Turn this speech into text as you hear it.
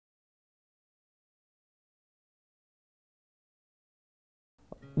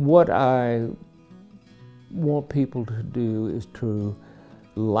What I want people to do is to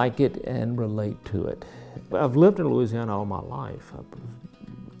like it and relate to it. I've lived in Louisiana all my life. I was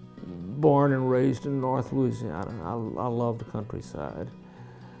born and raised in North Louisiana. I love the countryside.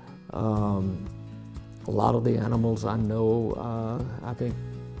 A lot of the animals I know, I think,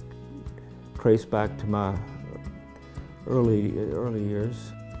 trace back to my early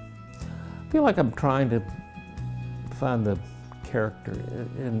years. I feel like I'm trying to find the character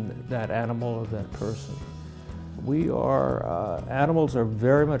in that animal or that person. Animals are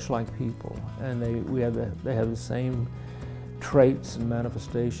very much like people, and they have the same traits and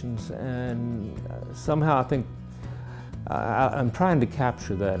manifestations, and somehow I think I'm trying to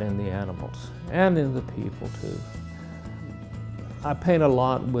capture that in the animals and in the people too. I paint a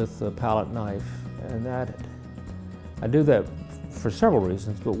lot with a palette knife, and I do that for several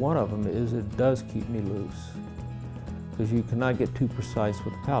reasons, but one of them is it does keep me loose, because you cannot get too precise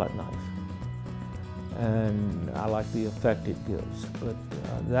with a palette knife. And I like the effect it gives, but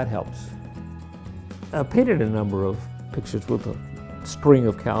that helps. I painted a number of pictures with a string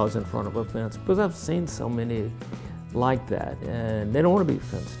of cows in front of a fence because I've seen so many like that, and they don't want to be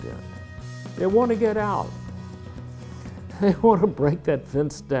fenced in. They want to get out. They want to break that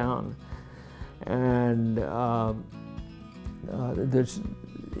fence down. And there's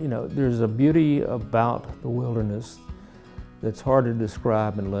a beauty about the wilderness that's hard to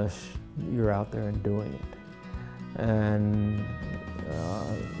describe unless you're out there and doing it. And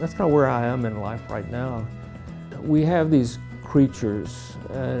that's kind of where I am in life right now. We have these creatures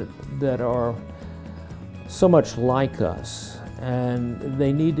that are so much like us, and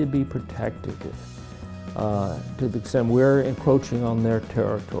they need to be protected to the extent we're encroaching on their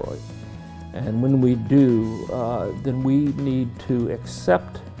territory. And when we do, then we need to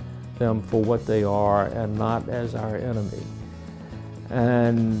accept them for what they are and not as our enemy.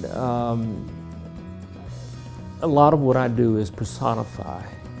 And a lot of what I do is personify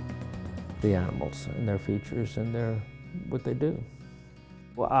the animals and their features and what they do.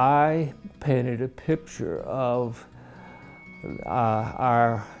 Well, I painted a picture of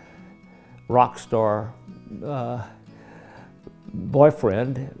our rock star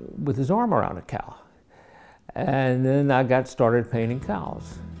boyfriend with his arm around a cow. And then I got started painting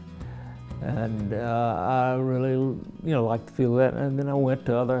cows. And I really, like to feel that. And then I went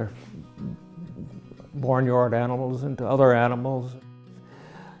to other barnyard animals and to other animals.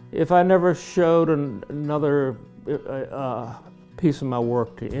 If I never showed another piece of my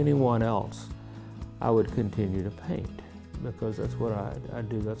work to anyone else, I would continue to paint, because that's what I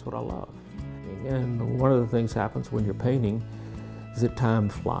do, that's what I love. And one of the things happens when you're painting is that time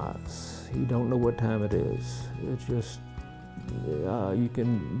flies. You don't know what time it is. It's just, you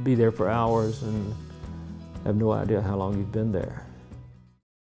can be there for hours and have no idea how long you've been there.